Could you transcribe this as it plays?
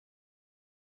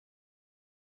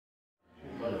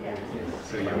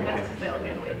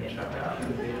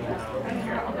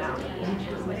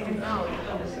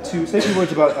To say a few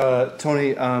words about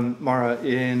Tony Marra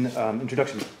in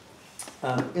introduction.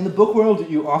 In the book world,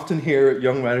 you often hear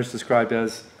young writers described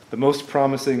as the most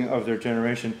promising of their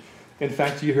generation. In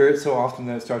fact, you hear it so often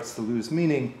that it starts to lose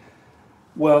meaning.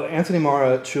 Well, Anthony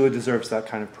Marra truly deserves that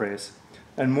kind of praise.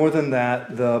 And more than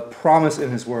that, the promise in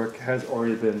his work has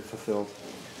already been fulfilled.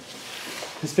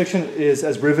 His fiction is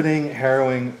as riveting,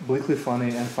 harrowing, bleakly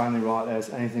funny, and finely wrought as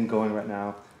anything going right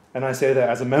now. And I say that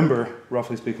as a member,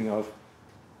 roughly speaking, of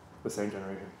the same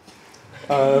generation.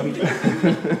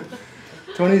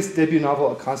 Tony's debut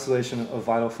novel, A Constellation of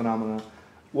Vital Phenomena,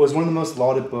 was one of the most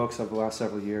lauded books of the last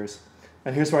several years.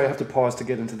 And here's where I have to pause to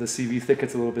get into the CV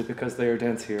thickets a little bit because they are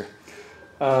dense here.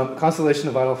 Constellation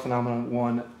of Vital Phenomena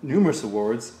won numerous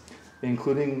awards,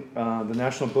 including the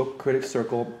National Book Critics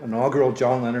Circle inaugural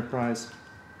John Leonard Prize,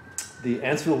 the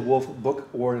Anisfield-Wolf Book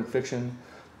Award in Fiction,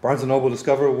 Barnes & Noble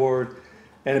Discover Award,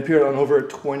 and appeared on over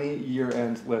 20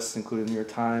 year-end lists, including the New York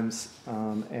Times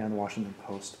and the Washington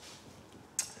Post.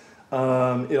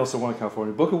 It also won a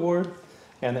California Book Award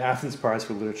and the Athens Prize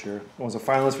for Literature. It was a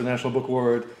finalist for the National Book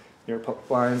Award, New York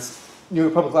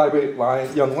Public Library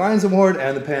Young Lions Award,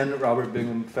 and the Penn Robert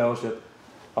Bingham Fellowship,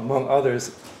 among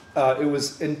others. It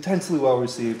was intensely well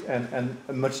received and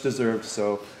much deserved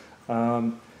so.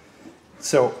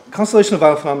 So, Constellation of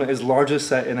Vital Phenomena is largely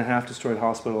set in a half-destroyed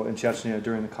hospital in Chechnya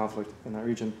during the conflict in that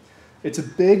region. It's a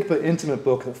big but intimate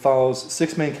book that follows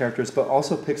 6 main characters, but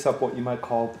also picks up what you might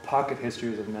call the pocket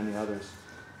histories of many others.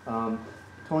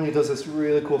 Tony does this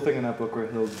really cool thing in that book where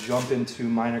he'll jump into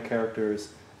minor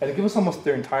characters and give us almost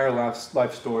their entire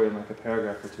life story in like a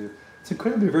paragraph or two. It's an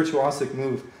incredibly virtuosic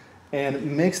move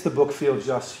and makes the book feel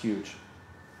just huge.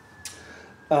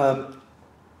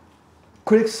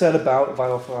 Critics said about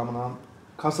Vital Phenomenon,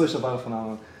 Constellation of Vital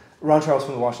Phenomena, Ron Charles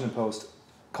from the Washington Post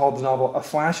called the novel a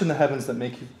flash in the heavens that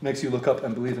makes you look up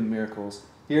and believe in miracles.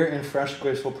 Here in fresh,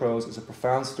 graceful prose is a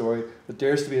profound story that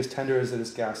dares to be as tender as it is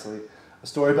ghastly, a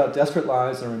story about desperate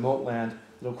lives in a remote land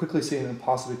that will quickly seem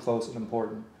impossibly close and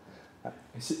important.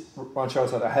 Ron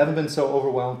Charles said, I haven't been so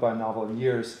overwhelmed by a novel in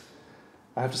years.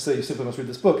 I have to say, you simply must read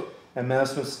this book. And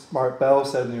Madison Smart Bell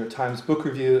said in the New York Times Book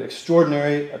Review,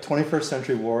 extraordinary, a 21st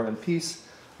century war and peace.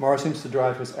 Marra seems to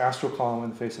derive his astral calm in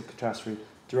the face of catastrophe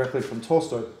directly from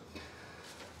Tolstoy.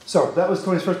 So that was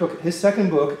Tony's first book. His second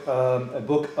book, a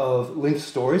book of linked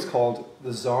stories called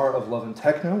The Tsar of Love and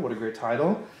Techno, what a great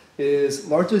title, is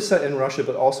largely set in Russia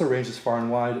but also ranges far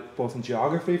and wide, both in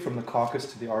geography, from the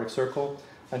Caucasus to the Arctic Circle,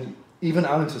 and even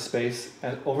out into space.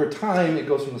 And over time, it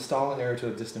goes from the Stalin era to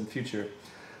the distant future.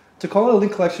 To call it a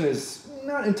linked collection is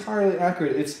not entirely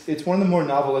accurate. It's one of the more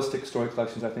novelistic story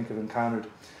collections I think I've encountered.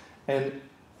 And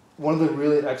one of the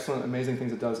really excellent, amazing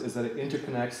things it does is that it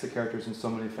interconnects the characters in so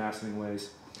many fascinating ways.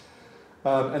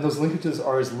 And those linkages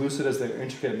are as lucid as they're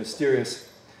intricate and mysterious.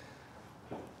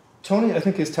 Tony, I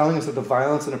think, is telling us that the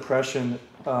violence and oppression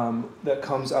that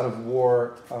comes out of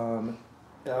war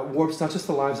warps not just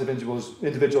the lives of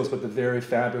individuals, but the very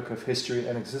fabric of history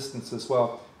and existence as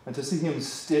well. And to see him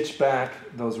stitch back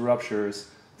those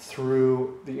ruptures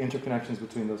through the interconnections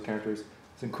between those characters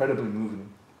is incredibly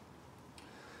moving.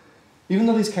 Even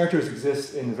though these characters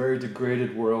exist in a very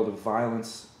degraded world of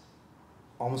violence,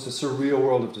 almost a surreal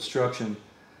world of destruction,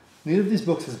 neither of these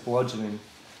books is bludgeoning.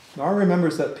 Marra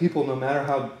remembers that people, no matter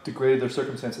how degraded their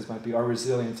circumstances might be, are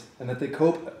resilient, and that they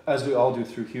cope, as we all do,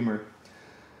 through humor.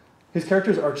 His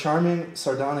characters are charming,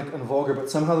 sardonic, and vulgar,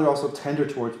 but somehow they're also tender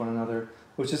towards one another,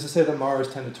 which is to say that Marra is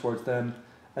tender towards them,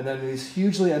 and then in these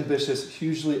hugely ambitious,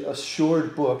 hugely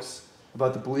assured books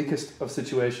about the bleakest of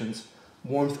situations,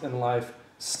 warmth and life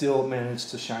still manage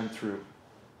to shine through.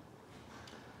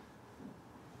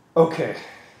 Okay.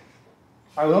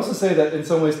 I would also say that in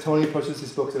some ways Tony approaches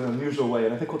these books in an unusual way,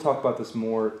 and I think we'll talk about this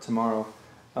more tomorrow,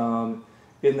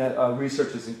 in that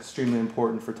research is extremely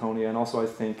important for Tony, and also I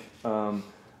think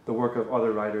the work of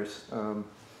other writers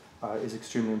is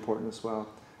extremely important as well.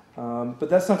 But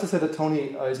that's not to say that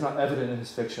Tony is not evident in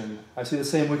his fiction. I see the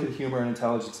same wicked humor and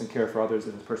intelligence and care for others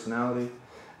in his personality,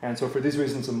 and so for these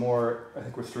reasons and more, I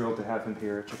think we're thrilled to have him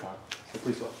here at Chicago. So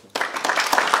please welcome.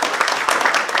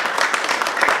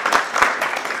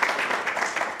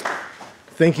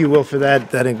 Thank you, Will, for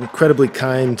that incredibly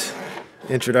kind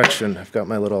introduction. I've got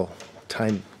my little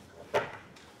time.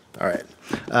 All right.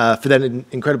 For that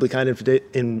incredibly kind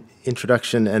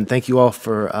introduction, and thank you all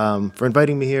for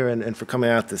inviting me here and for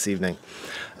coming out this evening.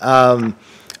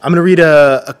 I'm going to read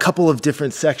a couple of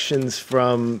different sections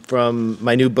from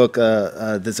my new book,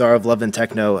 The Tsar of Love and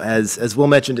Techno. As Will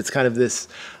mentioned, it's kind of this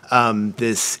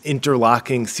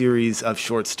interlocking series of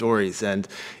short stories, and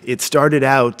it started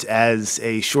out as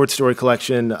a short story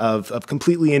collection of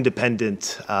completely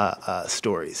independent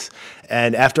stories.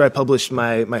 And after I published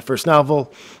my first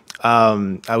novel,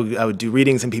 I would do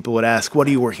readings and people would ask, what are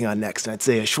you working on next? And I'd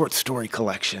say a short story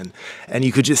collection. And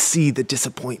you could just see the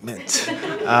disappointment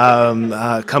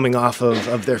coming off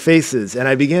of their faces. And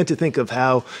I began to think of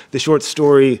how the short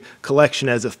story collection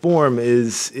as a form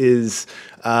is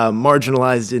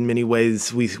marginalized in many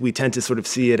ways. We tend to sort of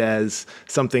see it as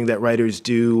something that writers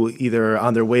do either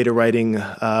on their way to writing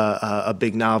a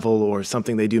big novel, or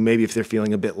something they do maybe if they're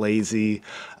feeling a bit lazy,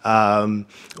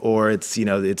 or it's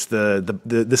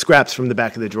the scraps from the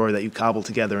back of the drawer that you cobble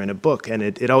together in a book. And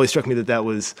it always struck me that that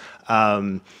was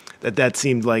that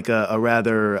seemed like a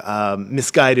rather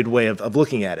misguided way of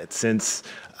looking at it, since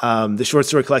the short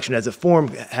story collection as a form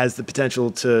has the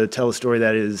potential to tell a story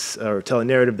that is, or tell a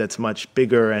narrative that's much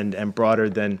bigger and broader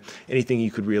than anything you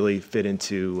could really fit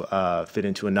into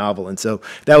a novel. And so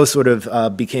that was sort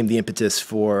of became the impetus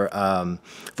for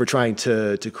trying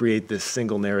to create this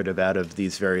single narrative out of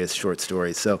these various short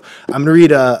stories. So I'm going to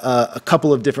read a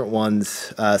couple of different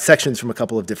ones, sections from a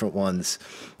couple of different ones.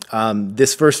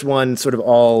 This first one sort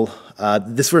of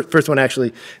first one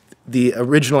actually, the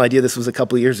original idea, this was a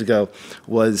couple of years ago,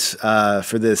 was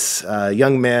for this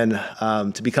young man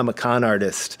to become a con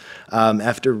artist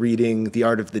after reading The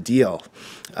Art of the Deal.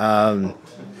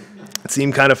 It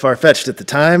seemed kind of far-fetched at the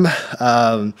time,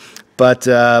 but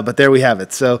there we have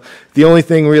it. So the only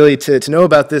thing really to know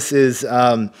about this is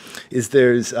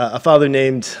there's a father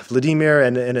named Vladimir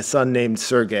and a son named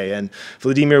Sergei. And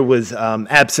Vladimir was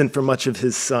absent for much of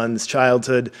his son's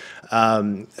childhood.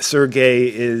 Sergei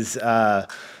is a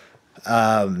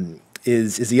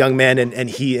young man, and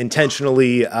he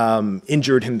intentionally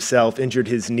injured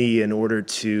his knee in order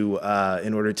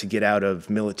to get out of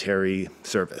military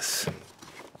service.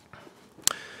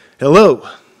 Hello,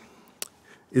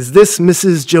 is this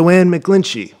Mrs. Joanne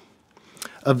McGlinchey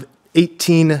of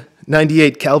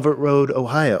 1898 Calvert Road,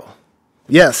 Ohio?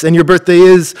 Yes, and your birthday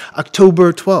is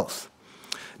October 12th,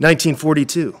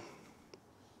 1942.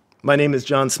 My name is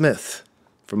John Smith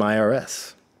from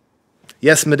IRS.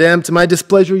 Yes, madame, to my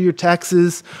displeasure, your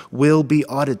taxes will be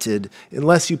audited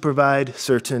unless you provide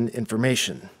certain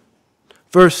information.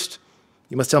 First,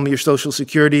 you must tell me your social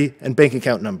security and bank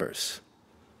account numbers.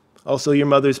 Also, your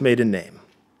mother's maiden name.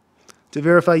 To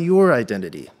verify your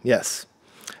identity, yes.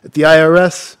 At the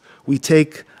IRS, we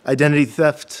take identity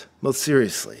theft most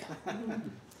seriously.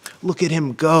 Look at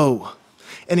him go.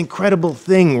 An incredible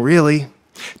thing, really.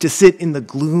 To sit in the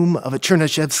gloom of a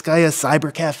Chernyshevskaya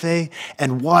cyber cafe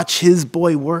and watch his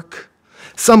boy work.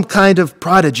 Some kind of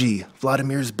prodigy,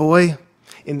 Vladimir's boy.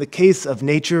 In the case of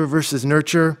nature versus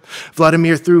nurture,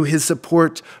 Vladimir threw his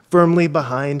support firmly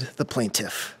behind the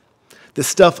plaintiff. The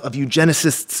stuff of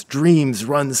eugenicists' dreams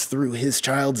runs through his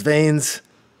child's veins.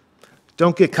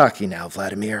 Don't get cocky now,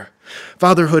 Vladimir.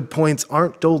 Fatherhood points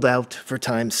aren't doled out for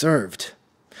time served.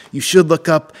 You should look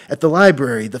up at the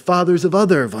library the fathers of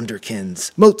other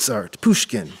wunderkinds, Mozart,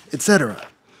 Pushkin, etc.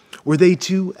 Were they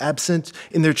too absent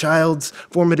in their child's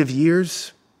formative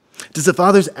years? Does the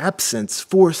father's absence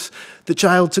force the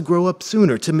child to grow up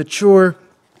sooner, to mature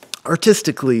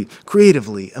artistically,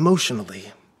 creatively,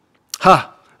 emotionally?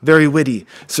 Ha! Very witty,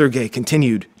 Sergei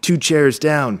continued, 2 chairs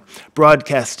down,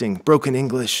 broadcasting broken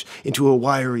English into a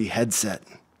wiry headset.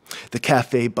 The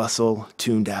cafe bustle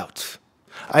tuned out.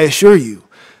 I assure you,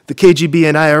 the KGB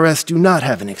and IRS do not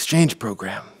have an exchange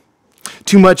program.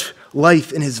 Too much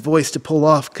life in his voice to pull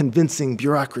off convincing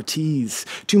bureaucraties.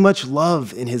 Too much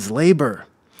love in his labor.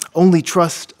 Only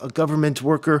trust a government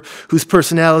worker whose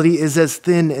personality is as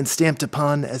thin and stamped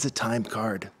upon as a time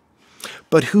card.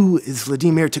 But who is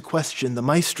Vladimir to question the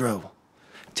maestro?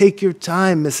 Take your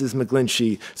time, Mrs.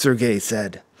 McGlinchey, Sergei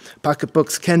said.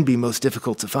 Pocketbooks can be most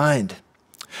difficult to find.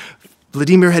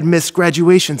 Vladimir had missed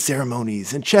graduation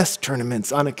ceremonies and chess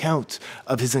tournaments on account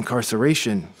of his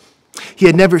incarceration. He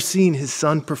had never seen his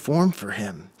son perform for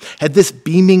him. Had this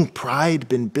beaming pride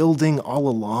been building all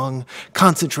along,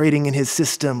 concentrating in his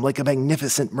system like a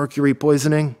magnificent mercury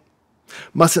poisoning?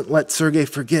 Mustn't let Sergei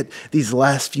forget these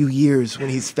last few years when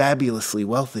he's fabulously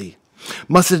wealthy.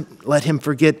 Mustn't let him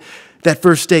forget that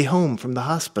first day home from the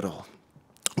hospital.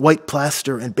 White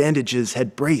plaster and bandages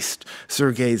had braced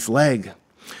Sergei's leg.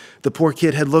 The poor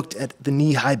kid had looked at the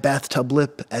knee-high bathtub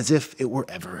lip as if it were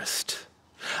Everest.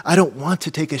 I don't want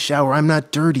to take a shower. I'm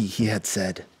not dirty, he had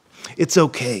said. It's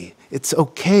okay,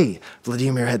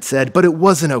 Vladimir had said, but it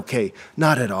wasn't okay,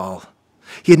 not at all.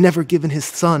 He had never given his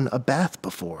son a bath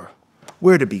before.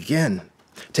 Where to begin?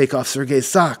 Take off Sergei's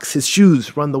socks, his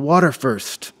shoes, run the water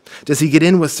first. Does he get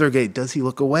in with Sergei? Does he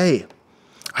look away?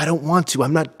 I don't want to,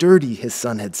 I'm not dirty, his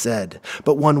son had said,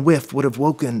 but one whiff would have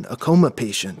woken a coma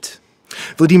patient.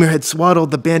 Vladimir had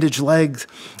swaddled the bandaged legs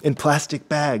in plastic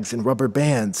bags and rubber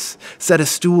bands, set a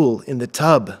stool in the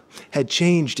tub, had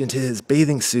changed into his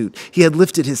bathing suit. He had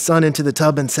lifted his son into the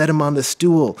tub and set him on the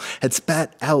stool, had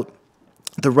spat out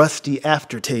the rusty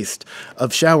aftertaste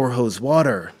of shower hose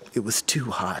water. It was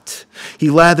too hot. He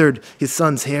lathered his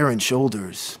son's hair and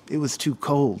shoulders. It was too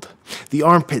cold. The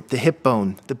armpit, the hip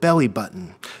bone, the belly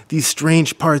button, these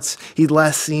strange parts he'd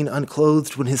last seen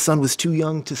unclothed when his son was too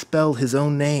young to spell his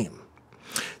own name.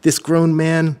 This grown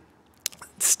man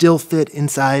still fit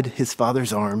inside his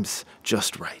father's arms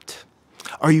just right.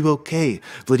 Are you okay?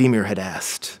 Vladimir had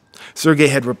asked. Sergei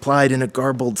had replied in a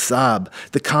garbled sob,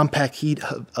 the compact heat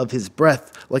of his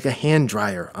breath like a hand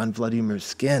dryer on Vladimir's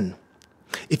skin.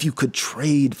 If you could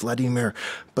trade, Vladimir,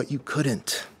 but you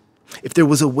couldn't. If there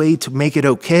was a way to make it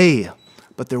okay,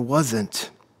 but there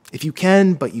wasn't. If you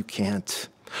can, but you can't.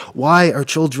 Why are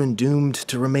children doomed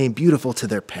to remain beautiful to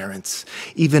their parents,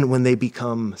 even when they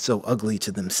become so ugly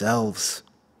to themselves?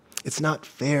 It's not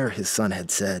fair, his son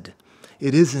had said.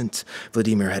 It isn't,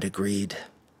 Vladimir had agreed.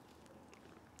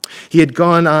 He had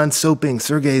gone on soaping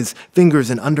Sergei's fingers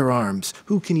and underarms.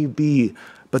 Who can you be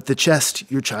but the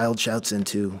chest your child shouts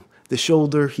into, the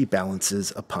shoulder he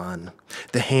balances upon,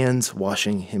 the hands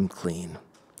washing him clean?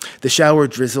 The shower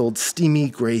drizzled steamy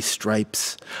gray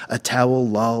stripes, a towel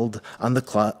lolled on the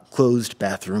closed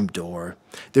bathroom door.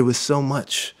 There was so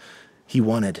much he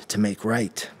wanted to make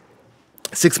right.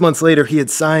 6 months later, he had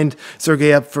signed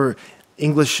Sergei up for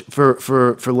English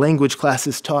for language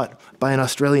classes taught by an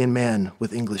Australian man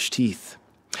with English teeth.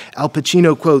 Al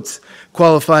Pacino quotes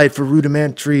qualified for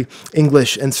rudimentary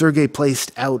English, and Sergei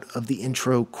placed out of the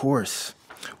intro course.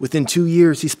 Within 2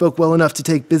 years, he spoke well enough to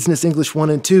take Business English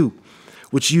 1 and 2,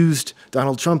 which used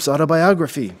Donald Trump's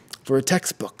autobiography for a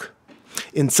textbook.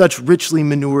 In such richly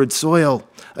manured soil,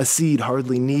 a seed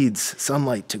hardly needs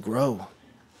sunlight to grow.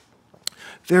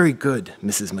 Very good,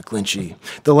 Mrs. McGlinchey.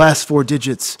 The last 4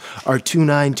 digits are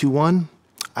 2921.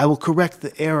 I will correct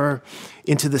the error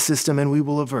into the system and we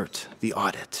will avert the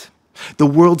audit. The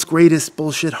world's greatest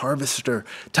bullshit harvester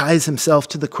ties himself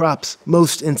to the crop's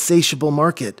most insatiable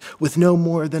market with no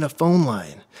more than a phone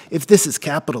line. If this is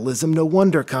capitalism, no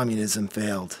wonder communism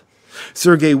failed.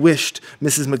 Sergei wished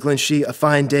Mrs. McGlinchey a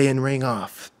fine day and rang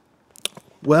off.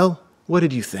 Well, what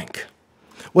did you think?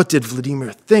 What did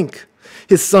Vladimir think?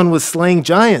 His son was slaying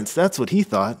giants, that's what he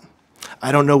thought.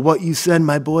 I don't know what you said,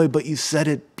 my boy, but you said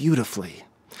it beautifully.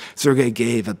 Sergei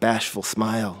gave a bashful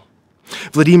smile.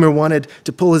 Vladimir wanted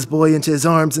to pull his boy into his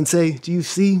arms and say, do you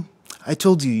see? I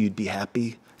told you you'd be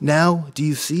happy. Now, do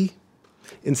you see?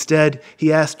 Instead,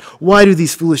 he asked, why do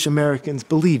these foolish Americans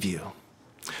believe you?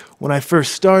 When I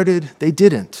first started, they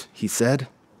didn't, he said.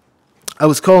 I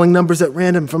was calling numbers at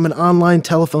random from an online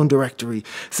telephone directory,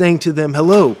 saying to them,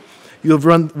 hello, you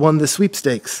have won the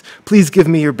sweepstakes. Please give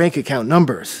me your bank account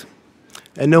numbers.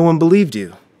 And no one believed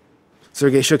you.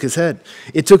 Sergei shook his head.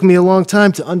 It took me a long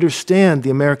time to understand the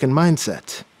American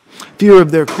mindset. Fear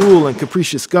of their cruel and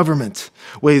capricious government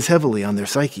weighs heavily on their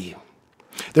psyche.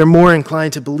 They're more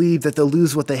inclined to believe that they'll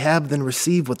lose what they have than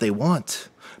receive what they want.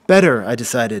 Better, I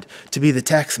decided, to be the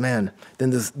tax man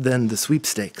than the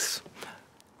sweepstakes.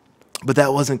 But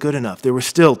that wasn't good enough. There were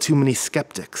still too many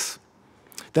skeptics.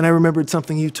 Then I remembered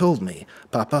something you told me,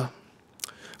 Papa.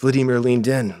 Vladimir leaned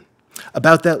in.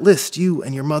 About that list you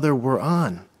and your mother were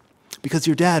on. Because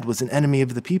your dad was an enemy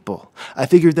of the people. I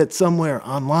figured that somewhere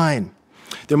online,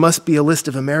 there must be a list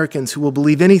of Americans who will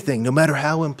believe anything, no matter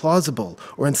how implausible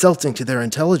or insulting to their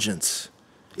intelligence.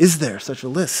 Is there such a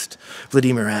list?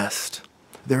 Vladimir asked.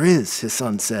 There is, his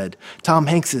son said. Tom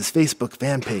Hanks's Facebook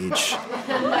fan page.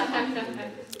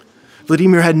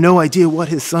 Vladimir had no idea what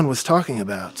his son was talking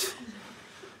about.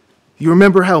 You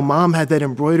remember how Mom had that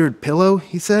embroidered pillow,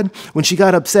 he said? When she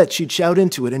got upset, she'd shout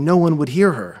into it and no one would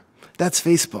hear her. That's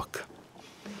Facebook.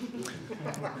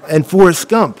 And Forrest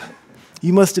Gump.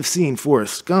 You must have seen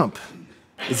Forrest Gump.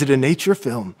 Is it a nature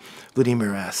film?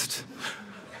 Vladimir asked.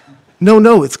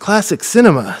 No, it's classic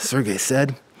cinema, Sergei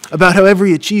said, about how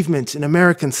every achievement in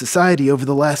American society over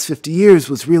the last 50 years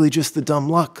was really just the dumb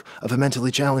luck of a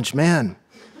mentally challenged man.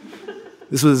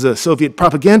 This was a Soviet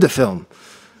propaganda film,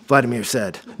 Vladimir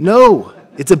said. No,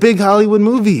 it's a big Hollywood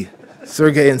movie,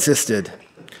 Sergei insisted.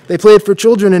 They play it for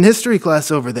children in history class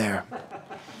over there.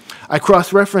 I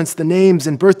cross-referenced the names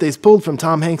and birthdays pulled from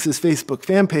Tom Hanks's Facebook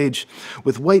fan page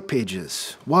with white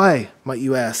pages. Why, might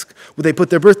you ask, would they put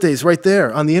their birthdays right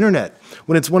there on the internet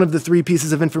when it's one of the 3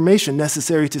 pieces of information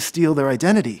necessary to steal their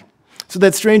identity? So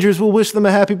that strangers will wish them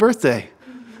a happy birthday.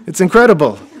 It's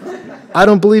incredible. I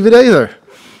don't believe it either.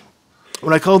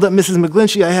 When I called up Mrs.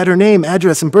 McGlinchey, I had her name,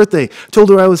 address, and birthday, told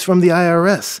her I was from the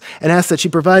IRS, and asked that she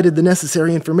provided the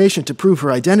necessary information to prove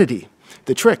her identity.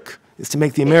 The trick is to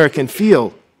make the American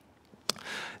feel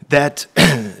that,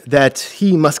 that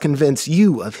he must convince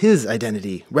you of his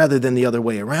identity rather than the other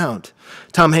way around.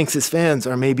 Tom Hanks's fans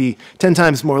are maybe 10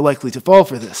 times more likely to fall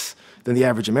for this than the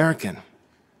average American.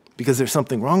 Because there's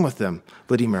something wrong with them,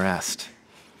 Vladimir asked.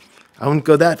 I wouldn't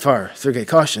go that far, Sergei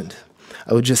cautioned.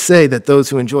 I would just say that those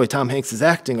who enjoy Tom Hanks's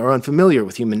acting are unfamiliar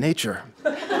with human nature.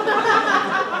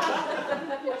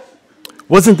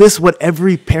 Wasn't this what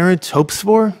every parent hopes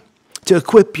for? To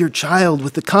equip your child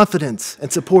with the confidence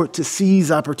and support to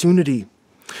seize opportunity,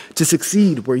 to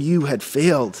succeed where you had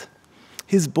failed.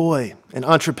 His boy, an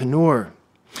entrepreneur,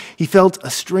 he felt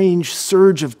a strange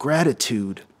surge of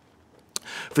gratitude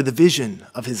for the vision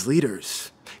of his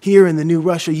leaders. Here in the new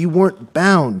Russia, you weren't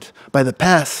bound by the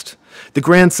past. The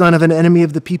grandson of an enemy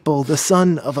of the people, the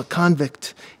son of a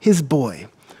convict, his boy,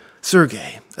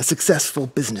 Sergei, a successful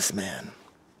businessman.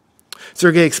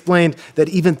 Sergei explained that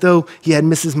even though he had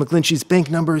Mrs. McGlinchey's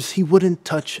bank numbers, he wouldn't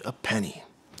touch a penny.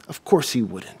 Of course he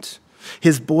wouldn't.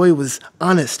 His boy was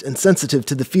honest and sensitive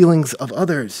to the feelings of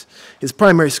others. His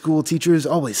primary school teachers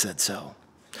always said so.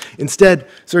 Instead,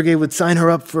 Sergei would sign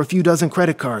her up for a few dozen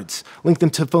credit cards, link them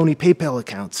to phony PayPal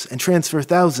accounts, and transfer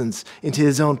thousands into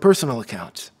his own personal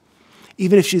account.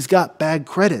 Even if she's got bad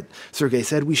credit, Sergei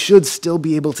said, we should still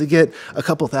be able to get a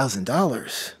couple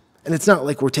 $1,000s. And it's not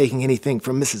like we're taking anything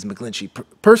from Mrs. McGlinchey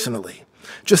personally,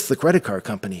 just the credit card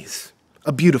companies.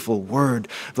 A beautiful word,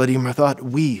 Vladimir thought,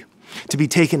 we, to be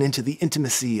taken into the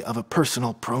intimacy of a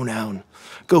personal pronoun.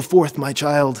 Go forth, my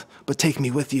child, but take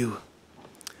me with you.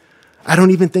 I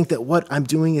don't even think that what I'm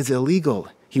doing is illegal,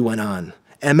 he went on.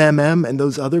 MMM and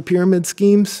those other pyramid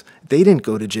schemes, they didn't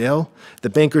go to jail. The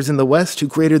bankers in the West who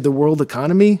created the world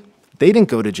economy, they didn't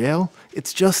go to jail.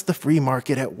 It's just the free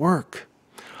market at work.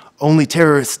 Only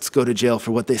terrorists go to jail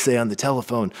for what they say on the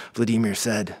telephone, Vladimir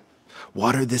said.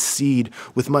 Water this seed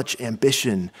with much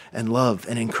ambition and love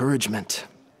and encouragement.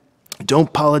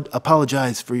 Don't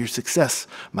apologize for your success,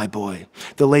 my boy.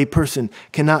 The lay person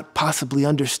cannot possibly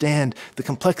understand the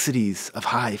complexities of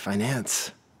high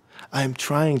finance. I am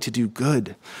trying to do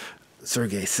good,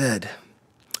 Sergei said.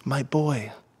 My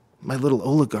boy, my little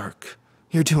oligarch,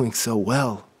 you're doing so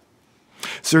well.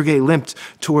 Sergei limped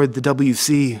toward the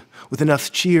WC with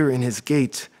enough cheer in his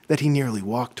gait that he nearly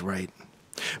walked right.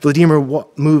 Vladimir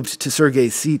moved to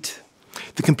Sergei's seat.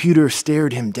 The computer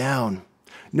stared him down.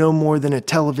 No more than a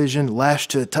television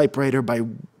lashed to a typewriter by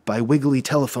wiggly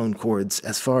telephone cords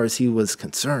as far as he was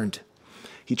concerned.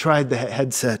 He tried the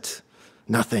headset.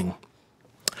 Nothing.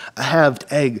 A halved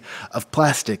egg of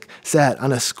plastic sat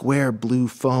on a square blue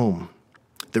foam.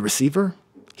 The receiver?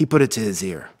 He put it to his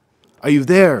ear. Are you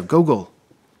there, Gogol?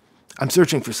 I'm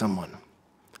searching for someone.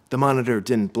 The monitor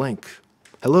didn't blink.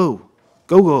 Hello,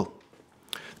 Gogol.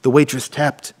 The waitress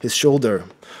tapped his shoulder.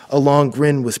 A long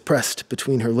grin was pressed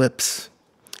between her lips.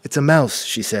 It's a mouse,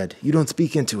 she said. You don't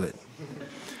speak into it.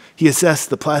 He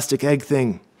assessed the plastic egg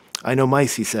thing. I know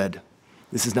mice, he said.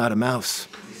 This is not a mouse.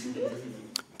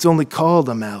 It's only called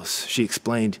a mouse, she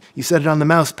explained. You set it on the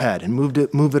mouse pad and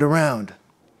move it around.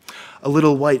 A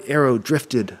little white arrow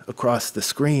drifted across the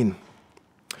screen.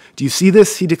 Do you see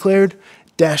this? He declared,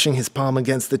 dashing his palm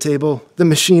against the table. The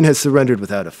machine has surrendered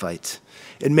without a fight.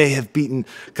 It may have beaten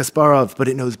Kasparov, but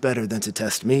it knows better than to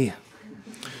test me.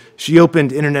 She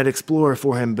opened Internet Explorer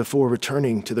for him before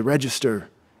returning to the register.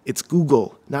 It's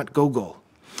Google, not Gogol.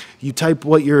 You type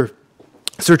what you're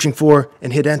searching for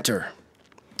and hit enter.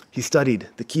 He studied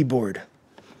the keyboard.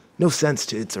 No sense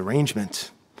to its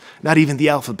arrangement. Not even the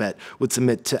alphabet would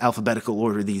submit to alphabetical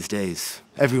order these days.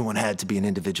 Everyone had to be an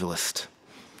individualist.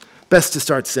 Best to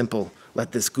start simple.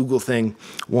 Let this Google thing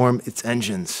warm its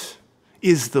engines.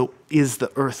 Is the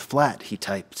Earth flat, he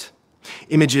typed.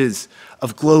 Images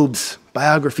of globes,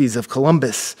 biographies of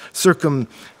Columbus,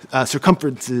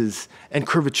 circumferences and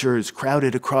curvatures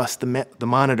crowded across the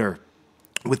monitor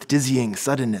with dizzying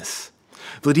suddenness.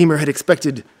 Vladimir had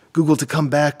expected Google to come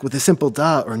back with a simple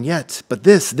da or nyet, but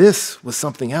this was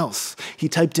something else. He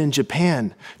typed in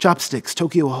Japan, chopsticks,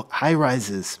 Tokyo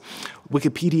high-rises,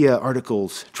 Wikipedia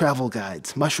articles, travel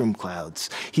guides, mushroom clouds.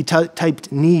 He typed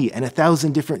knee, and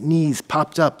 1,000 different knees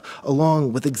popped up,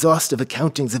 along with exhaustive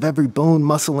accountings of every bone,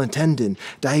 muscle, and tendon,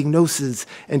 diagnoses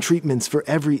and treatments for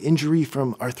every injury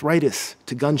from arthritis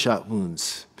to gunshot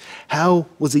wounds. How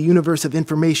was a universe of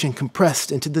information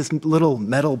compressed into this little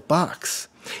metal box?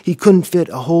 He couldn't fit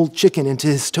a whole chicken into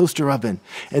his toaster oven,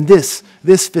 and this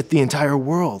fit the entire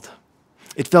world.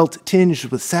 It felt tinged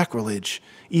with sacrilege,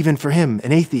 even for him,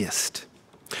 an atheist.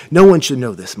 No one should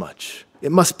know this much.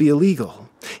 It must be illegal.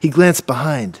 He glanced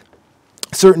behind,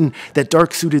 certain that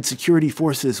dark-suited security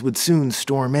forces would soon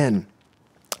storm in,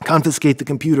 confiscate the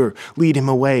computer, lead him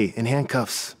away in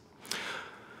handcuffs.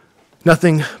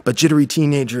 Nothing but jittery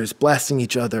teenagers blasting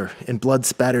each other in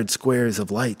blood-spattered squares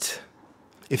of light.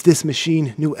 If this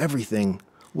machine knew everything,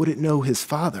 would it know his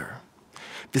father?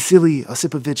 Vasily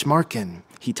Osipovich Markin,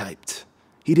 he typed.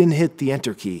 He didn't hit the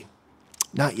enter key.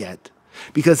 Not yet,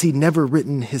 because he'd never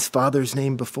written his father's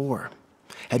name before,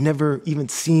 had never even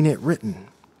seen it written.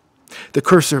 The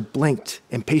cursor blinked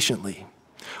impatiently.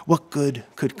 What good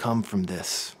could come from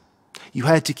this? You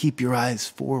had to keep your eyes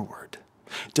forward.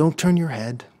 Don't turn your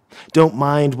head. Don't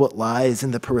mind what lies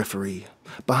in the periphery.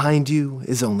 Behind you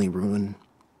is only ruin.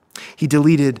 He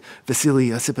deleted Vasily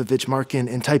Osipovich Markin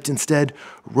and typed instead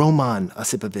Roman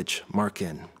Osipovich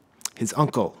Markin, his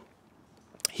uncle.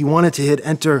 He wanted to hit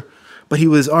enter, but he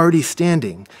was already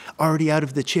standing, already out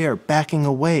of the chair, backing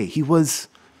away. He was,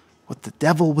 what the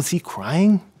devil, was he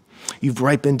crying? You've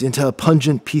ripened into a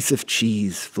pungent piece of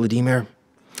cheese, Vladimir.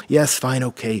 Yes, fine,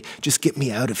 okay, just get me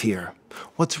out of here.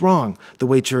 What's wrong? The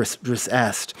waitress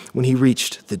asked when he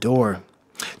reached the door.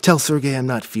 Tell Sergei I'm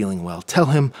not feeling well. Tell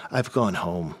him I've gone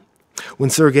home. When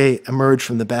Sergei emerged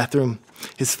from the bathroom,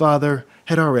 his father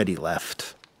had already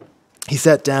left. He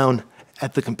sat down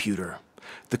at the computer.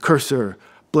 The cursor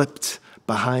blipped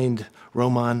behind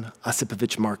Roman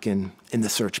Osipovich Markin in the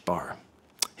search bar.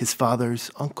 His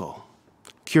father's uncle.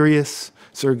 Curious,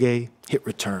 Sergei hit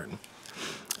return.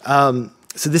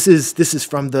 So this is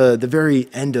from the very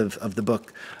end of the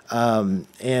book,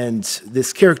 and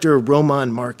this character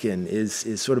Roman Markin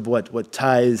is sort of what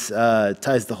ties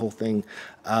the whole thing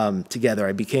together.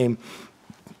 I became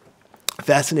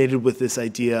fascinated with this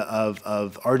idea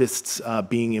of artists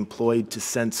being employed to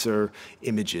censor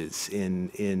images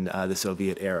in the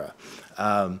Soviet era.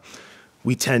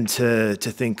 We tend to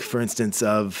think, for instance,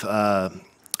 of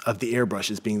the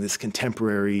airbrush as being this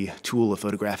contemporary tool of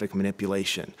photographic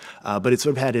manipulation, but it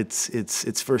sort of had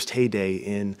its first heyday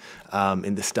in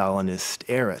the Stalinist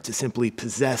era. To simply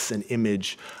possess an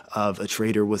image of a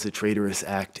traitor was a traitorous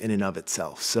act in and of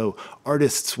itself. So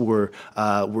artists were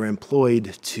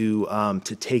employed to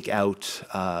take out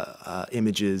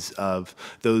images of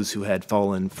those who had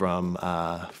fallen from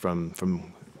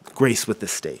grace with the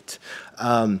state.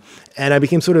 And I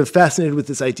became sort of fascinated with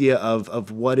this idea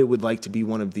of what it would like to be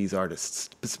one of these artists,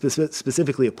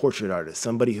 specifically a portrait artist,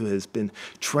 somebody who has been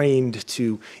trained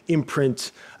to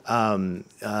imprint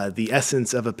the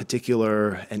essence of a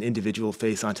particular and individual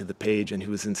face onto the page, and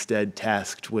who was instead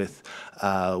tasked with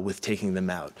taking them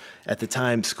out. At the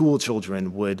time, school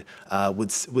children would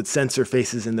censor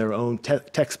faces in their own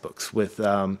textbooks with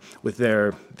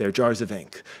their jars of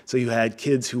ink. So you had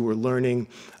kids who were learning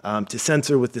to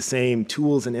censor with the same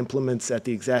tools and implements at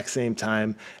the exact same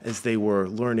time as they were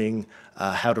learning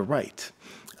how to write.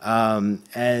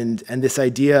 And this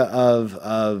idea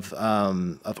of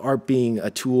art being a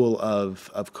tool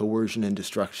of coercion and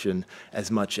destruction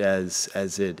as much as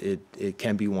it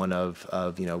can be one of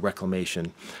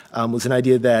reclamation was an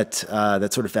idea that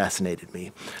sort of fascinated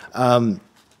me.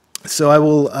 So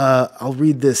I'll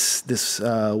read this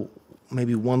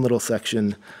maybe one little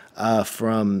section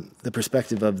from the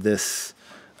perspective of this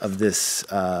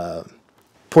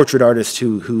portrait artist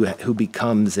who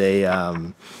becomes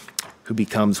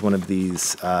one of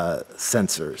these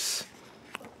censors.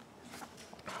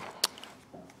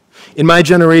 In my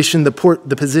generation, the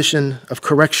position of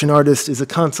correction artist is a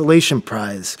consolation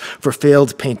prize for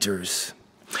failed painters.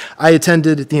 I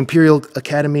attended the Imperial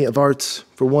Academy of Arts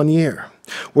for 1 year,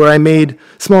 where I made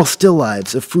small still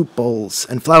lives of fruit bowls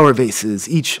and flower vases,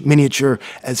 each miniature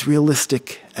as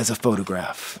realistic as a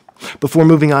photograph, before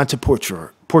moving on to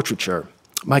portraiture,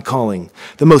 my calling,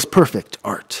 the most perfect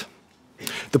art.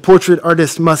 The portrait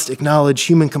artist must acknowledge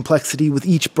human complexity with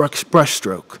each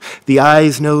brushstroke, the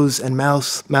eyes, nose, and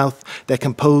mouth that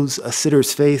compose a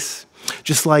sitter's face,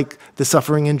 just like the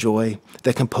suffering and joy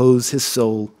that compose his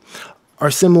soul,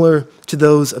 are similar to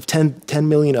those of 10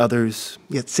 million others,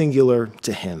 yet singular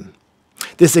to him.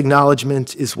 This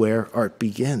acknowledgement is where art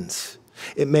begins.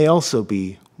 It may also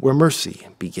be where mercy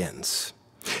begins.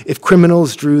 If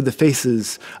criminals drew the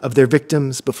faces of their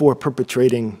victims before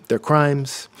perpetrating their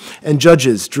crimes, and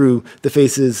judges drew the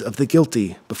faces of the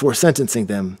guilty before sentencing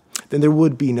them, then there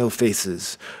would be no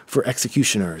faces for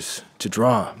executioners to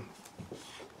draw.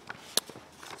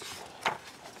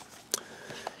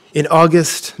 In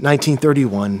August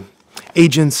 1931,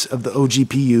 agents of the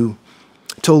OGPU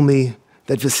told me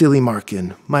that Vasily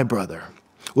Markin, my brother,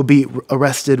 will be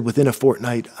arrested within a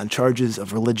fortnight on charges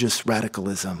of religious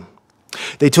radicalism.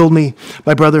 They told me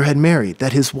my brother had married,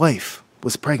 that his wife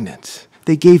was pregnant.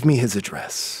 They gave me his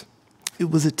address. It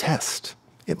was a test.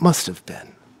 It must have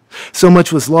been. So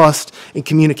much was lost in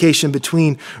communication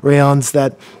between rayons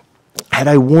that had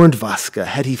I warned Vaska,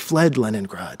 had he fled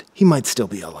Leningrad, he might still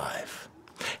be alive.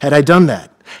 Had I done that,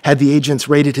 had the agents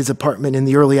raided his apartment in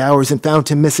the early hours and found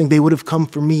him missing, they would have come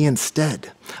for me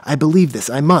instead. I believe this,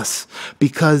 I must,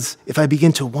 because if I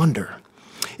begin to wonder,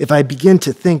 if I begin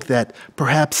to think that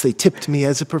perhaps they tipped me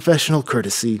as a professional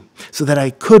courtesy so that I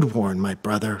could warn my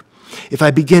brother, if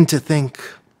I begin to think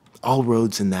all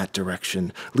roads in that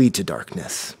direction lead to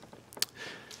darkness.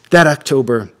 That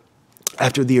October,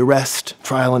 after the arrest,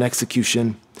 trial, and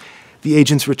execution, the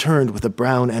agents returned with a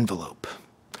brown envelope.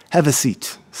 "Have a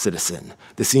seat, citizen,"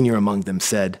 the senior among them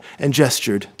said, and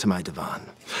gestured to my divan,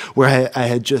 where I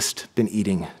had just been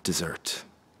eating dessert.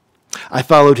 I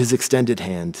followed his extended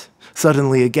hand,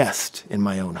 suddenly a guest in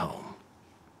my own home.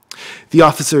 The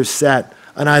officers sat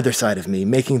on either side of me,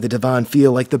 making the divan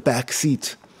feel like the back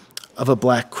seat of a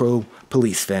Black Crow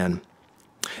police van.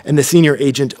 And the senior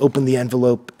agent opened the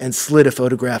envelope and slid a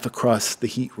photograph across the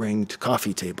heat-ringed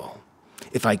coffee table.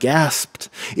 If I gasped,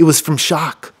 it was from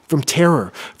shock, from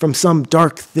terror, from some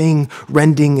dark thing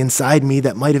rending inside me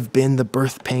that might have been the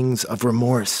birth pangs of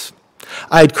remorse.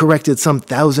 I had corrected some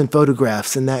 1,000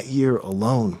 photographs in that year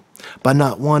alone, but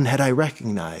not one had I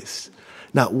recognized,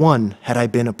 not one had I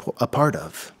been a part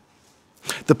of.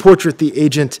 The portrait the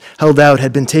agent held out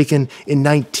had been taken in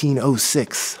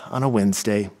 1906 on a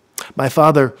Wednesday. My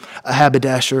father, a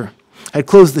haberdasher, had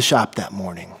closed the shop that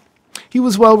morning. He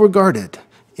was well regarded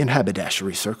in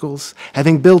haberdashery circles,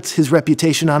 having built his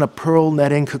reputation on a pearl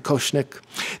netting kokoshnik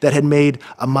that had made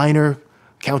a minor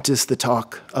countess the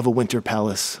talk of a Winter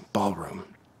Palace ballroom.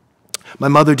 My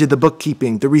mother did the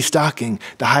bookkeeping, the restocking,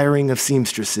 the hiring of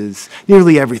seamstresses,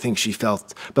 nearly everything she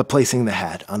felt but placing the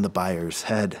hat on the buyer's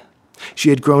head. She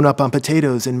had grown up on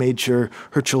potatoes and made sure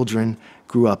her children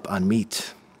grew up on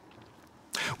meat.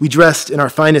 We dressed in our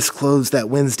finest clothes that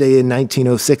Wednesday in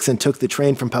 1906 and took the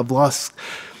train from Pavlovsk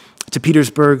to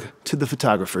Petersburg to the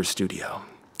photographer's studio.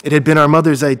 It had been our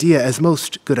mother's idea, as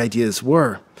most good ideas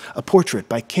were. A portrait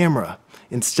by camera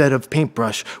instead of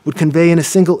paintbrush would convey in a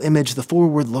single image the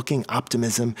forward-looking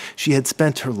optimism she had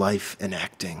spent her life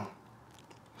enacting.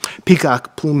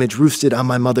 Peacock plumage roosted on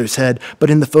my mother's head, but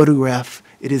in the photograph,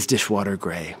 it is dishwater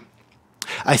gray.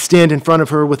 I stand in front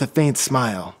of her with a faint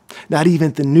smile. Not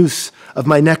even the noose of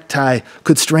my necktie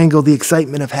could strangle the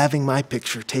excitement of having my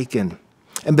picture taken.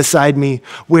 And beside me,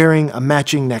 wearing a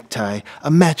matching necktie, a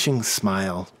matching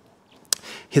smile,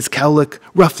 his cowlick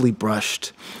roughly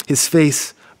brushed, his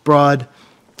face broad,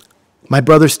 my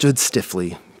brother stood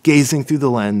stiffly, gazing through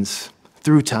the lens,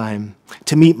 through time,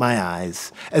 to meet my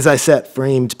eyes as I sat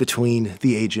framed between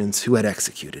the agents who had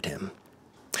executed him.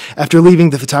 After leaving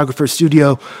the photographer's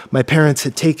studio, my parents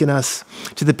had taken us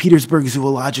to the Petersburg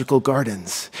Zoological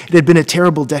Gardens. It had been a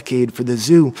terrible decade for the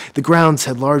zoo. The grounds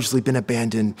had largely been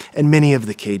abandoned, and many of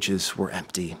the cages were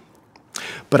empty.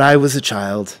 But I was a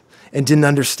child and didn't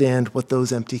understand what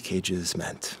those empty cages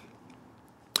meant.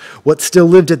 What still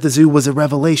lived at the zoo was a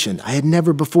revelation. I had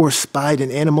never before spied an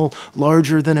animal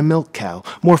larger than a milk cow,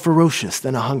 more ferocious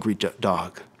than a hungry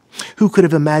dog. Who could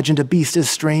have imagined a beast as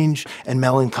strange and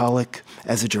melancholic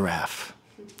as a giraffe?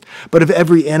 But of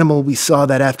every animal we saw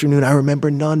that afternoon, I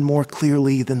remember none more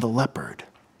clearly than the leopard.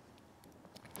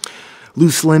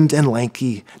 Loose-limbed and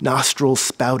lanky, nostrils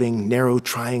spouting narrow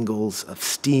triangles of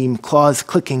steam, claws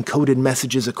clicking coded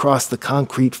messages across the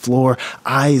concrete floor,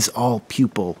 eyes all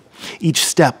pupil, each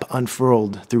step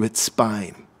unfurled through its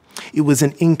spine. It was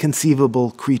an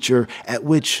inconceivable creature at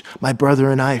which my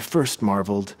brother and I first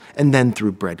marveled, and then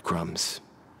threw breadcrumbs.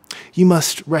 "You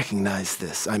must recognize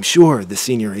this, I'm sure," the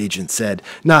senior agent said,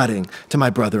 nodding to my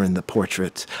brother in the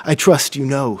portrait. "I trust you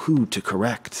know who to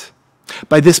correct."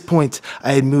 By this point,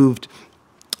 I had moved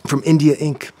from India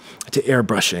ink to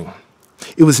airbrushing.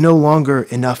 It was no longer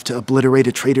enough to obliterate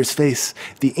a traitor's face.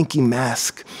 The inky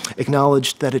mask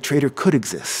acknowledged that a traitor could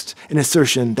exist, an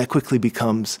assertion that quickly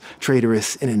becomes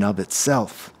traitorous in and of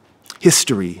itself.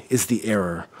 History is the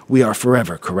error we are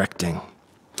forever correcting.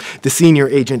 The senior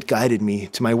agent guided me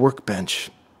to my workbench.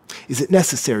 Is it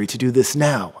necessary to do this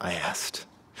now? I asked.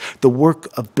 The work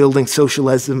of building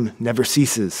socialism never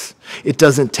ceases. It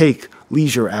doesn't take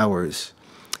leisure hours.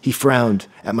 He frowned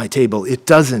at my table. It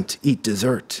doesn't eat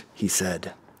dessert, he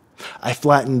said. I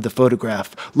flattened the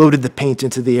photograph, loaded the paint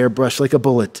into the airbrush like a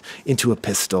bullet into a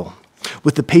pistol.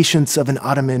 With the patience of an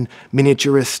Ottoman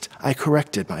miniaturist, I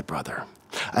corrected my brother.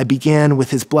 I began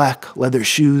with his black leather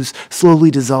shoes, slowly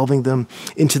dissolving them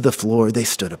into the floor they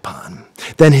stood upon.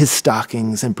 Then his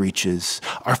stockings and breeches.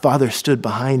 Our father stood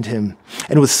behind him,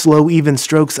 and with slow, even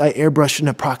strokes, I airbrushed an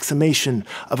approximation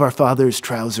of our father's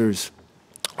trousers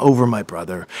over my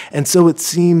brother, and so it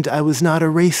seemed I was not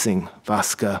erasing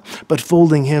Vaska, but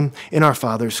folding him in our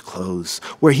father's clothes,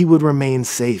 where he would remain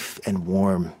safe and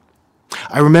warm.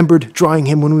 I remembered drawing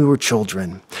him when we were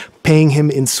children, paying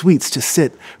him in sweets to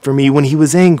sit for me when he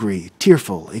was angry,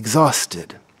 tearful,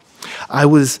 exhausted. I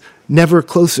was never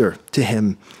closer to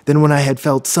him than when I had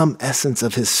felt some essence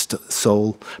of his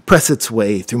soul press its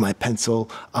way through my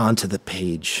pencil onto the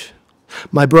page.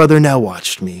 My brother now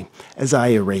watched me as I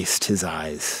erased his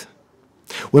eyes.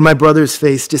 When my brother's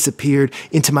face disappeared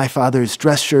into my father's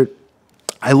dress shirt,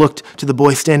 I looked to the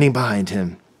boy standing behind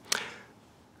him,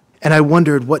 and I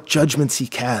wondered what judgments he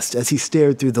cast as he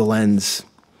stared through the lens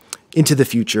into the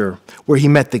future, where he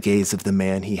met the gaze of the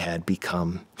man he had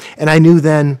become. And I knew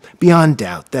then, beyond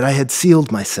doubt, that I had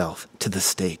sealed myself to the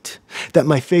state, that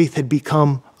my faith had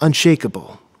become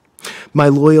unshakable, my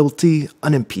loyalty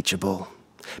unimpeachable.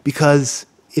 Because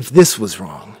if this was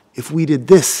wrong, if we did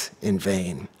this in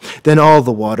vain, then all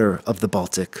the water of the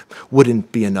Baltic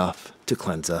wouldn't be enough to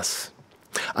cleanse us.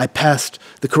 I passed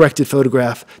the corrected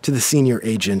photograph to the senior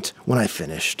agent when I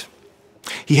finished.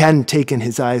 He hadn't taken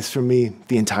his eyes from me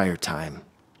the entire time.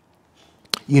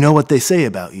 You know what they say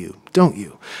about you, don't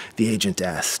you? The agent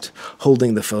asked,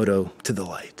 holding the photo to the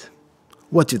light.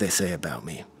 What do they say about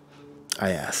me?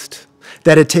 I asked.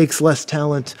 That it takes less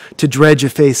talent to dredge a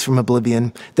face from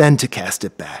oblivion than to cast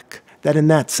it back. That in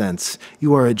that sense,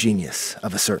 you are a genius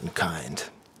of a certain kind.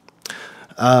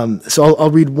 So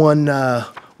I'll read one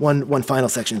final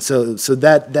section. So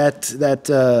that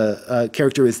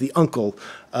character is the uncle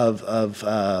of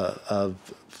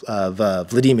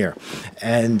Vladimir,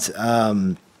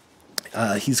 and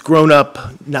he's grown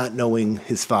up not knowing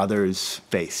his father's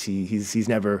face. He's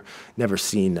never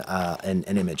seen an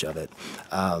image of it,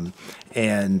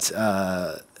 and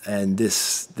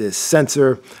this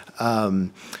censor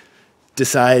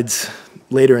decides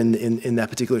later in that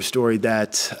particular story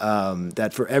that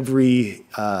for every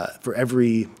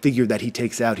figure that he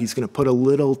takes out, he's going to put a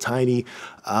little tiny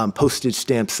postage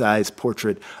stamp size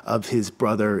portrait of his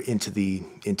brother into the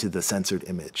censored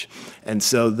image. And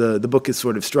so the book is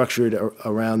sort of structured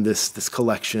around this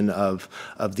collection of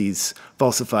these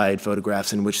falsified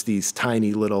photographs in which these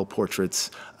tiny little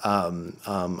portraits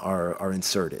are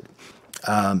inserted.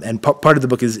 And part of the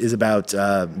book is about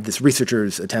this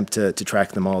researcher's attempt to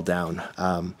track them all down.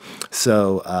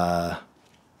 So I'll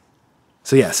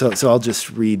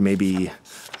just read maybe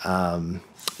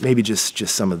just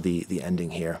some of the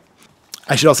ending here.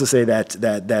 I should also say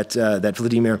that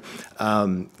Vladimir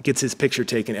gets his picture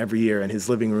taken every year, and his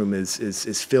living room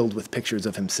is filled with pictures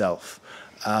of himself,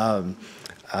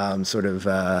 sort of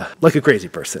like a crazy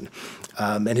person.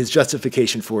 And his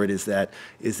justification for it is that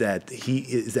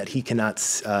he cannot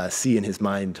see in his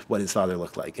mind what his father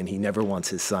looked like, and he never wants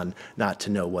his son not to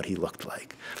know what he looked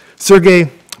like. Sergei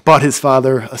bought his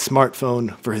father a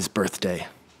smartphone for his birthday.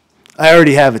 I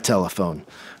already have a telephone,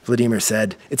 Vladimir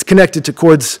said. It's connected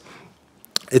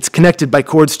by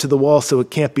cords to the wall, so it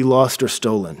can't be lost or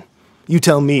stolen. You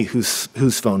tell me whose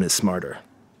phone is smarter.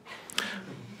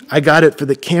 I got it for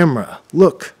the camera.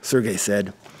 Look, Sergei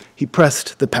said. He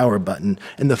pressed the power button,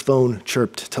 and the phone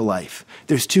chirped to life.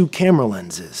 There's 2 camera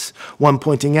lenses, one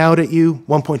pointing out at you,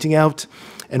 one pointing out,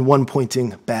 and one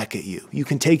pointing back at you. You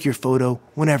can take your photo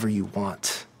whenever you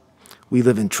want. We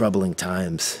live in troubling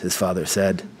times, his father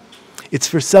said. It's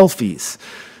for selfies,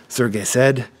 Sergei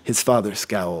said. His father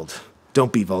scowled.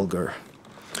 Don't be vulgar.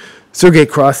 Sergei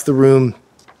crossed the room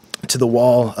to the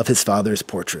wall of his father's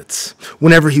portraits.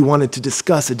 Whenever he wanted to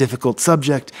discuss a difficult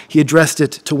subject, he addressed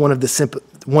it to one of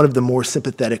the more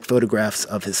sympathetic photographs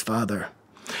of his father.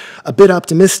 A bit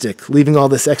optimistic, leaving all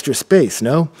this extra space,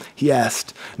 no? He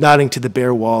asked, nodding to the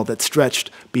bare wall that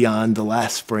stretched beyond the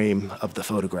last frame of the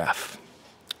photograph.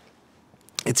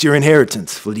 It's your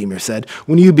inheritance, Vladimir said.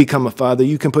 When you become a father,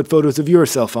 you can put photos of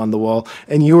yourself on the wall,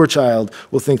 and your child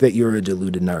will think that you're a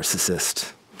deluded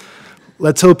narcissist.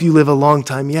 Let's hope you live a long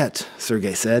time yet,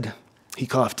 Sergei said. He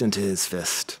coughed into his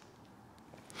fist.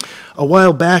 A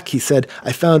while back, he said,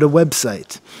 I found a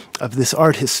website of this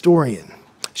art historian.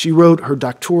 She wrote her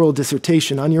doctoral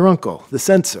dissertation on your uncle, the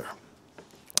censor.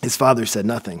 His father said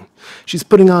nothing. She's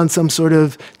putting on some sort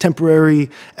of temporary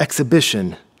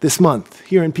exhibition this month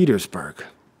here in Petersburg.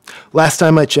 Last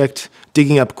time I checked,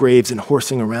 digging up graves and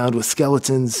horsing around with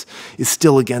skeletons is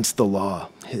still against the law,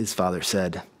 his father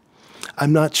said.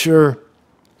 I'm not sure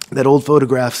that old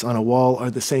photographs on a wall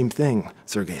are the same thing,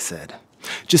 Sergei said.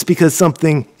 Just because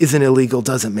something isn't illegal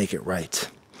doesn't make it right.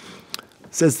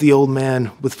 Says the old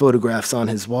man with photographs on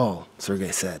his wall,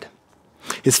 Sergei said.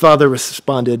 His father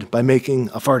responded by making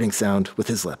a farting sound with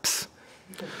his lips.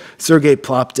 Sergei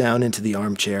plopped down into the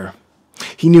armchair.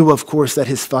 He knew, of course, that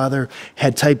his father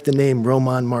had typed the name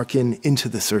Roman Markin into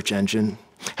the search engine,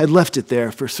 had left it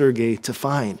there for Sergei to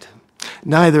find.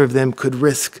 Neither of them could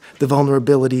risk the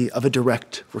vulnerability of a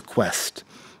direct request.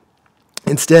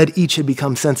 Instead, each had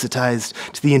become sensitized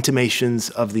to the intimations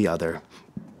of the other.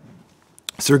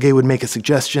 Sergei would make a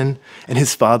suggestion, and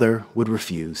his father would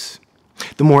refuse.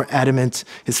 The more adamant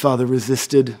his father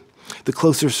resisted, the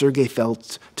closer Sergei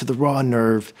felt to the raw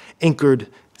nerve anchored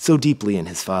so deeply in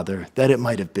his father that it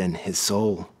might have been his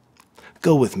soul.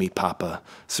 Go with me, Papa,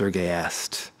 Sergei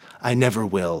asked. I never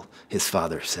will, his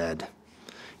father said.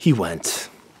 He went.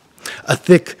 A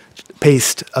thick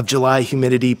paste of July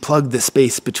humidity plugged the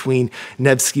space between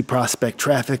Nevsky Prospect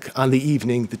traffic on the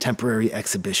evening the temporary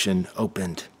exhibition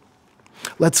opened.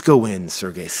 Let's go in,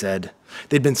 Sergei said.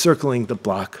 They'd been circling the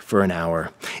block for an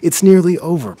hour. It's nearly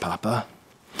over, Papa.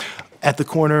 At the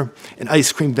corner, an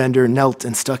ice cream vendor knelt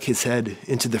and stuck his head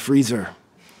into the freezer.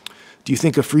 Do you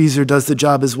think a freezer does the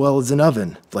job as well as an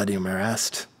oven? Vladimir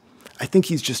asked. I think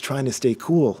he's just trying to stay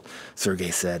cool, Sergei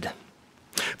said.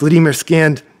 Vladimir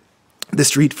scanned the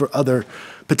street for other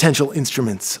potential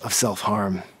instruments of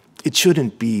self-harm. It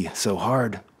shouldn't be so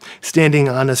hard. Standing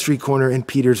on a street corner in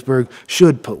Petersburg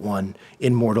should put one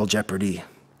in mortal jeopardy.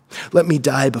 Let me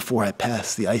die before I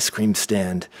pass the ice cream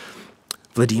stand.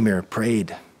 Vladimir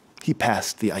prayed. He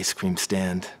passed the ice cream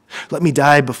stand. Let me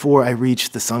die before I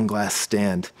reach the sunglass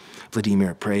stand.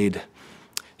 Vladimir prayed.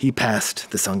 He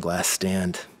passed the sunglass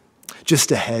stand.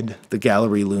 Just ahead, the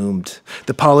gallery loomed.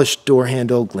 The polished door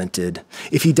handle glinted.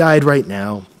 If he died right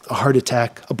now, a heart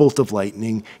attack, a bolt of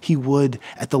lightning, he would,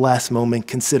 at the last moment,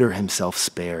 consider himself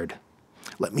spared.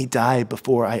 Let me die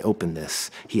before I open this,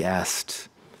 he asked.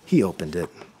 He opened it.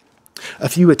 A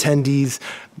few attendees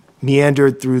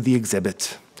meandered through the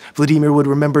exhibit. Vladimir would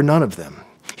remember none of them.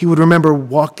 He would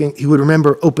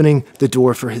remember opening the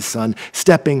door for his son,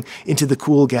 stepping into the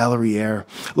cool gallery air,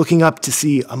 looking up to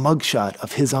see a mugshot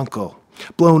of his uncle,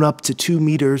 blown up to 2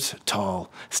 meters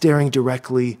tall, staring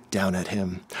directly down at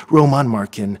him. Roman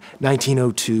Markin,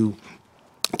 1902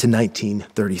 to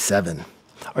 1937.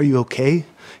 Are you okay?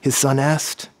 His son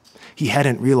asked. He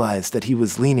hadn't realized that he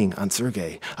was leaning on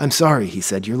Sergei. I'm sorry, he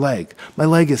said, your leg. My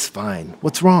leg is fine.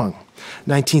 What's wrong?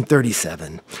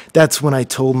 1937. That's when I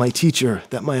told my teacher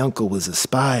that my uncle was a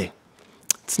spy.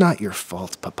 It's not your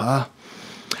fault, Papa.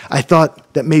 I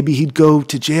thought that maybe he'd go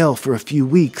to jail for a few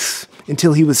weeks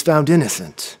until he was found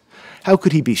innocent. How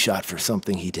could he be shot for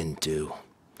something he didn't do?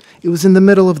 It was in the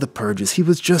middle of the purges. He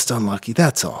was just unlucky,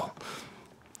 that's all.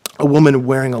 A woman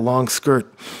wearing a long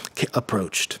skirt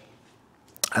approached.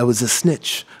 I was a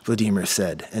snitch, Vladimir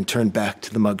said, and turned back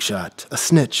to the mugshot. A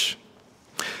snitch.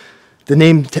 The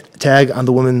name tag on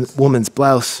the woman's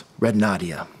blouse read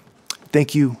Nadia.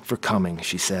 Thank you for coming,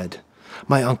 she said.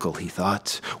 My uncle, he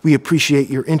thought. We appreciate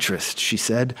your interest, she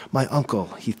said. My uncle,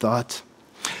 he thought.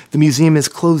 The museum is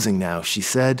closing now, she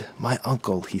said. My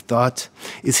uncle, he thought.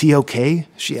 Is he okay?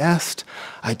 She asked.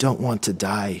 I don't want to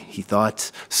die, he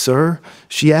thought. Sir?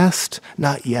 She asked.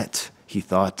 Not yet, he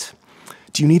thought.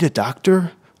 Do you need a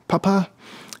doctor, Papa?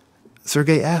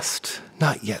 Sergei asked.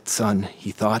 Not yet, son,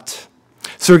 he thought.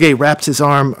 Sergei wrapped his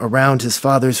arm around his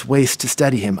father's waist to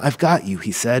steady him. I've got you,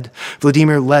 he said.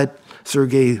 Vladimir let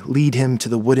Sergei lead him to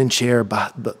the wooden chair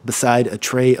beside a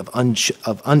tray of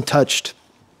untouched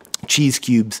cheese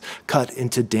cubes cut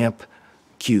into damp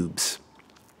cubes.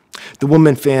 The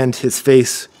woman fanned his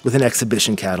face with an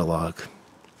exhibition catalog.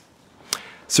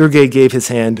 Sergei gave his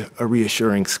hand a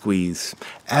reassuring squeeze.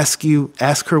 Ask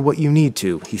her what you need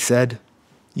to, he said.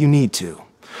 You need to.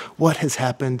 What has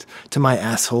happened to my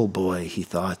asshole boy, he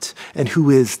thought, and who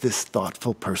is this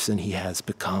thoughtful person he has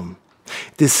become?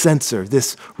 This censor,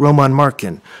 this Roman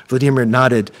Markin. Vladimir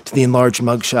nodded to the enlarged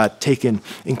mugshot taken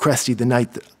in Kresty the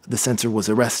night the censor was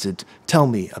arrested. Tell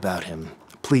me about him,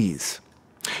 please.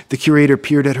 The curator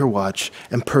peered at her watch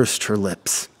and pursed her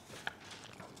lips.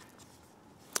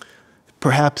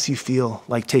 Perhaps you feel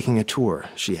like taking a tour,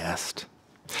 she asked.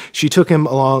 She took them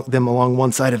along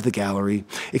one side of the gallery,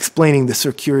 explaining the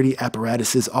security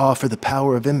apparatus's awe for the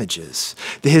power of images,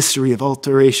 the history of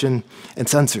alteration and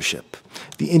censorship,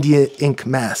 the India ink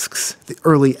masks, the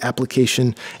early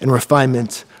application and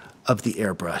refinement of the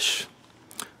airbrush.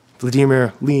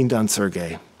 Vladimir leaned on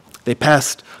Sergei. They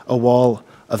passed a wall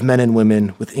of men and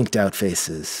women with inked-out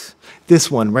faces.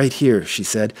 "This one right here," she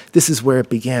said, "this is where it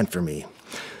began for me.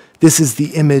 This is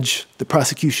the image the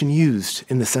prosecution used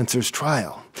in the censor's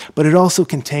trial, but it also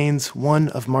contains one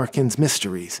of Markin's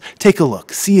mysteries. Take a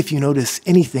look, see if you notice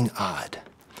anything odd."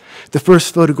 The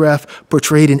first photograph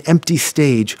portrayed an empty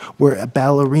stage where a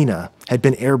ballerina had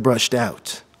been airbrushed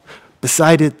out.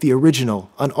 Beside it, the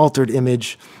original, unaltered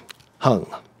image hung.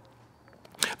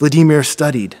 Vladimir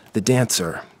studied the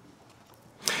dancer.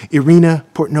 Irina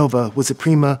Portnova was a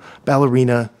prima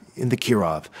ballerina in the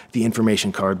Kirov, the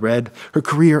information card read. Her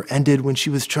career ended when she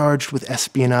was charged with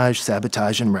espionage,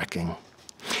 sabotage, and wrecking.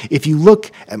 If you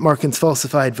look at Markin's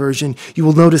falsified version, you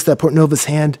will notice that Portnova's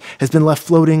hand has been left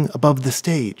floating above the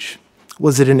stage.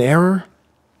 Was it an error?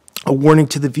 A warning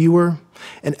to the viewer?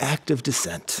 An act of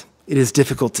dissent? It is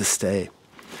difficult to say.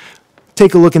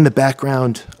 Take a look in the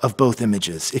background of both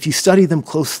images. If you study them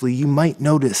closely, you might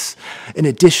notice an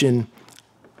addition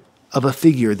of a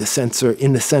figure in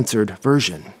the censored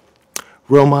version.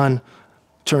 Roman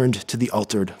turned to the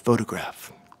altered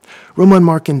photograph. Roman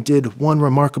Markin did one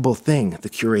remarkable thing, the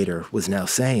curator was now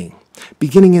saying.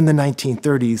 Beginning in the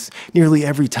 1930s, nearly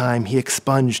every time he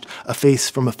expunged a face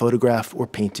from a photograph or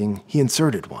painting, he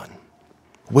inserted one.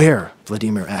 Where,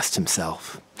 Vladimir asked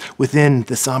himself? Within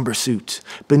the somber suit,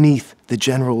 beneath the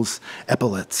general's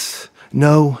epaulets.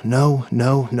 No, no,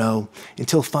 no, no,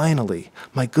 until finally,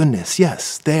 my goodness,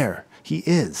 yes, there he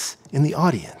is, in the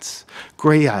audience,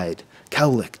 gray-eyed,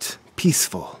 cowlicked,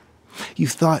 peaceful. You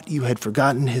thought you had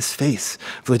forgotten his face,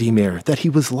 Vladimir, that he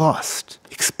was lost,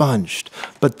 expunged.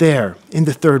 But there, in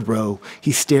the third row,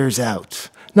 he stares out,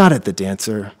 not at the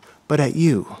dancer, but at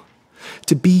you.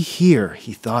 To be here,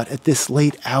 he thought, at this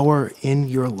late hour in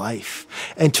your life,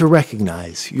 and to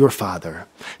recognize your father,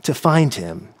 to find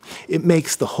him, it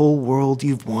makes the whole world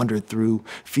you've wandered through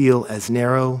feel as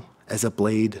narrow as a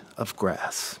blade of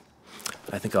grass.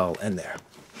 I think I'll end there.